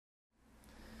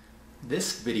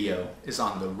This video is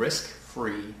on the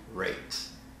risk-free rate.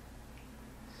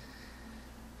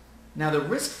 Now, the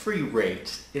risk-free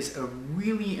rate is a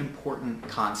really important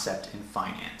concept in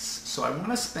finance, so I want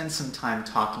to spend some time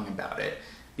talking about it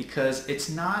because it's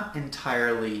not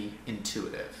entirely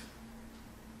intuitive.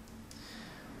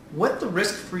 What the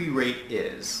risk-free rate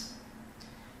is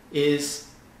it's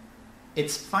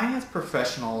finance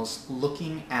professionals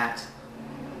looking at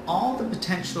all the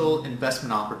potential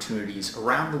investment opportunities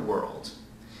around the world,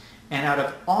 and out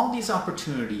of all these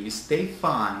opportunities they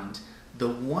find the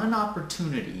one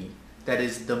opportunity that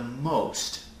is the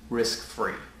most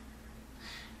risk-free,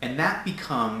 and that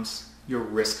becomes your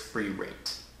risk-free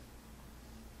rate.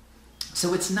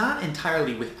 So it's not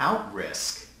entirely without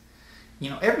risk.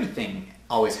 You know, everything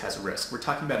always has risk. We're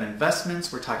talking about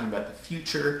investments, we're talking about the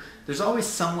future. There's always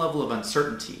some level of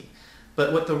uncertainty.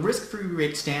 But what the risk-free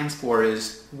rate stands for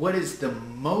is what is the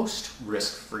most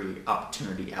risk-free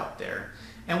opportunity out there,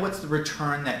 and what's the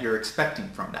return that you're expecting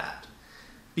from that.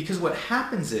 Because what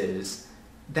happens is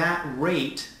that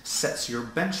rate sets your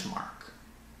benchmark.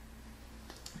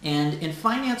 And in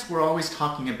finance, we're always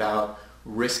talking about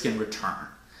risk and return.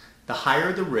 The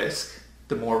higher the risk,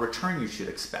 the more return you should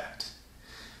expect.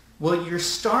 Well, you're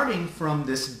starting from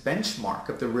this benchmark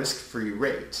of the risk-free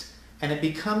rate, and it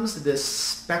becomes this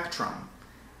spectrum.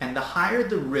 And the higher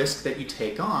the risk that you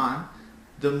take on,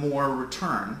 the more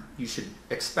return you should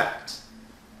expect.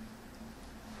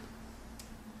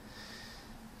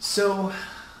 So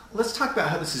let's talk about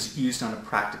how this is used on a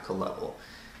practical level.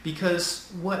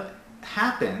 Because what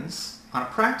happens on a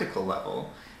practical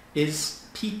level is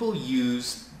people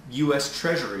use US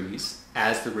Treasuries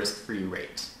as the risk-free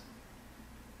rate.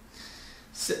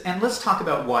 And let's talk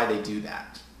about why they do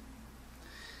that.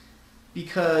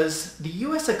 Because the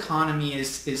US economy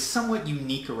is somewhat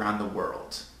unique around the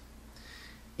world.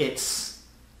 It's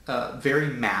very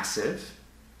massive,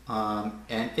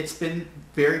 and it's been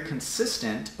very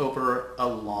consistent over a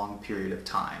long period of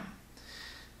time.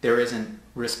 There isn't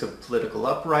risk of political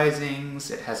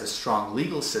uprisings, it has a strong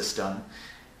legal system,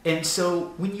 and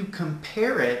so when you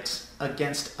compare it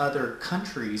against other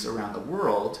countries around the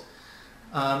world,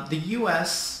 the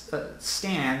US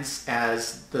stands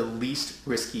as the least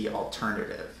risky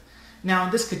alternative. Now,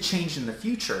 this could change in the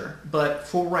future, but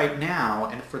for right now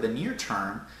and for the near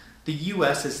term, the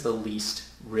US is the least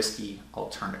risky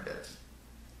alternative.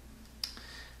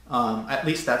 At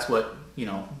least that's what,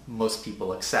 most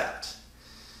people accept.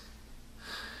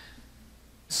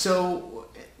 So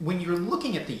when you're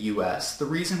looking at the US, the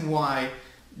reason why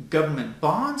government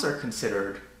bonds are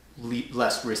considered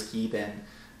less risky than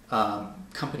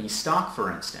company stock, for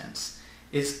instance,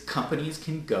 is companies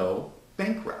can go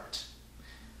bankrupt.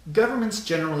 Governments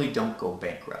generally don't go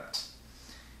bankrupt.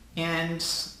 And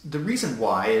the reason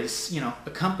why is, a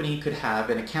company could have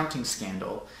an accounting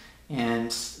scandal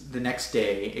and the next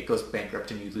day it goes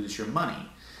bankrupt and you lose your money.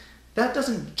 That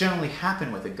doesn't generally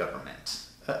happen with a government.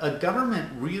 A government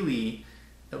really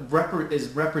is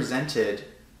represented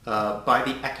by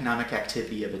the economic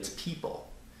activity of its people.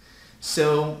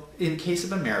 So in case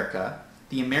of America,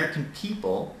 the American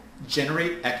people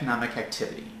generate economic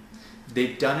activity.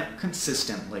 They've done it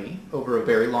consistently over a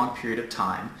very long period of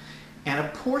time, and a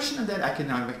portion of that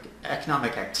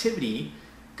economic activity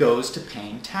goes to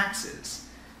paying taxes.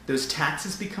 Those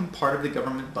taxes become part of the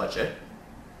government budget,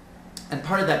 and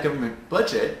part of that government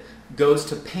budget goes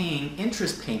to paying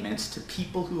interest payments to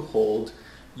people who hold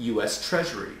US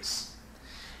Treasuries.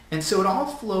 And so it all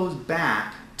flows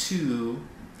back to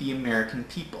the American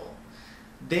people.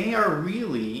 They are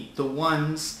really the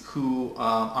ones who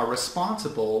are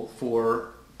responsible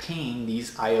for paying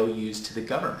these IOUs to the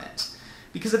government.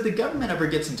 Because if the government ever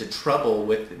gets into trouble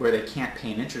where they can't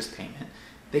pay an interest payment,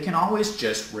 they can always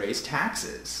just raise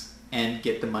taxes and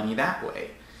get the money that way.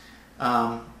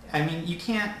 You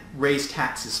can't raise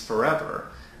taxes forever,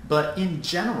 but in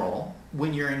general,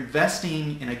 when you're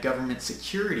investing in a government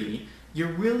security,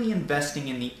 you're really investing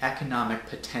in the economic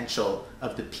potential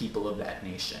of the people of that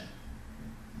nation.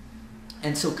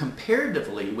 And so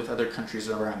comparatively with other countries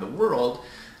around the world,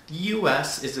 the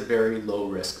US is a very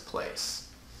low-risk place.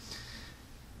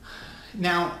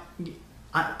 Now,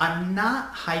 I'm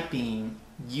not hyping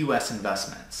US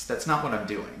investments. That's not what I'm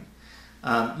doing.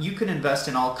 You can invest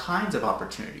in all kinds of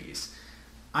opportunities.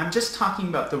 I'm just talking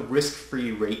about the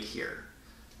risk-free rate here.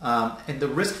 And the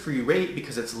risk-free rate,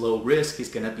 because it's low risk, is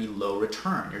going to be low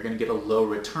return. You're going to get a low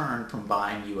return from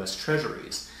buying US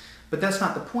Treasuries. But that's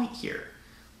not the point here.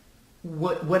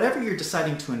 Whatever you're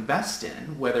deciding to invest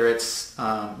in, whether it's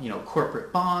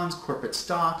corporate bonds, corporate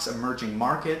stocks, emerging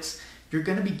markets, you're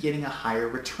going to be getting a higher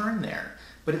return there.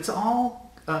 But it's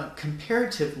all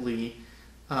comparatively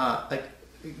like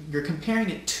you're comparing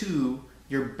it to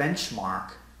your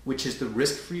benchmark, which is the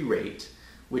risk-free rate,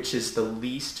 which is the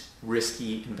least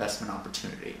risky investment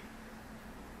opportunity.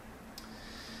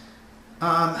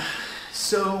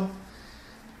 So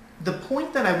the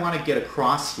point that I want to get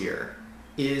across here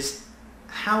is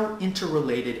how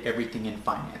interrelated everything in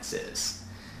finance is.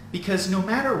 Because no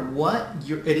matter what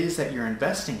it is that you're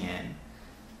investing in,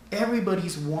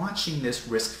 everybody's watching this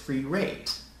risk-free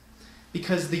rate.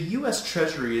 Because the US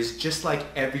Treasury is just like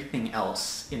everything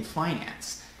else in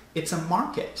finance. It's a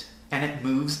market and it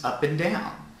moves up and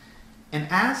down. And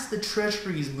as the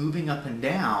Treasury is moving up and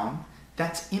down,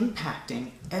 that's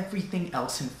impacting everything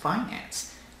else in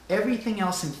finance. Everything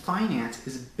else in finance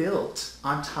is built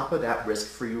on top of that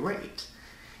risk-free rate.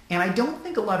 And I don't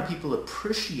think a lot of people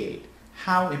appreciate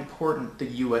how important the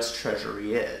US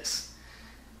Treasury is.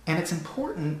 And it's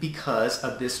important because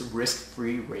of this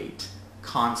risk-free rate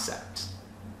concept.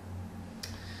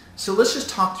 So let's just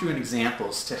talk through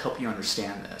examples to help you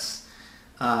understand this.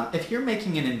 If you're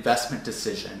making an investment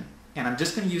decision, and I'm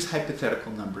just going to use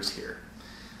hypothetical numbers here.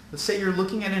 Let's say you're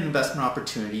looking at an investment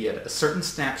opportunity at a certain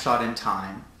snapshot in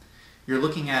time. You're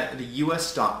looking at the US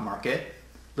stock market.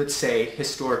 Let's say at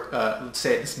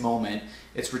this moment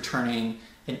it's returning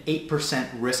an 8%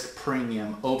 risk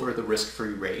premium over the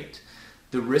risk-free rate.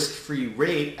 The risk-free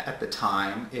rate at the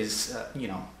time is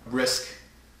risk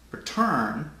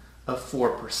return of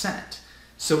 4%.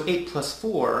 So 8 plus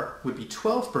 4 would be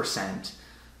 12%.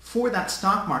 For that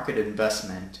stock market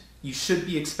investment, you should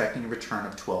be expecting a return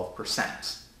of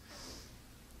 12%.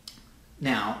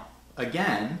 Now,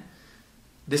 again,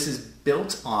 this is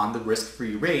built on the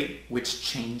risk-free rate, which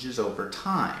changes over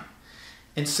time.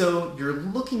 And so you're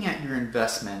looking at your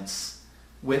investments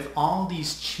with all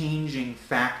these changing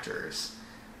factors,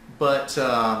 but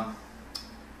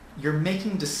you're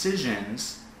making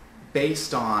decisions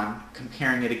based on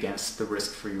comparing it against the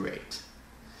risk-free rate.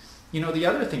 The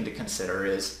other thing to consider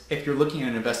is if you're looking at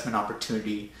an investment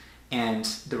opportunity and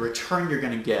the return you're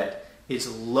going to get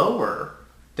is lower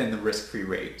than the risk-free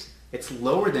rate, it's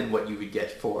lower than what you would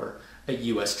get for a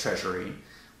US Treasury,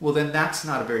 well then that's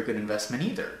not a very good investment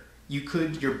either.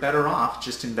 You're better off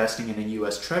just investing in a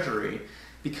US Treasury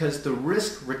because the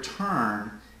risk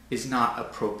return is not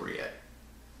appropriate.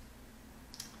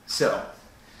 So,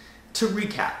 to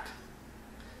recap,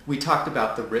 we talked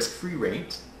about the risk-free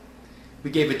rate,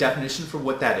 we gave a definition for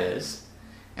what that is,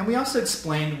 and we also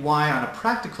explained why on a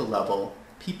practical level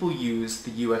people use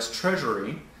the US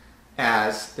Treasury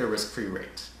as their risk-free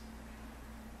rate.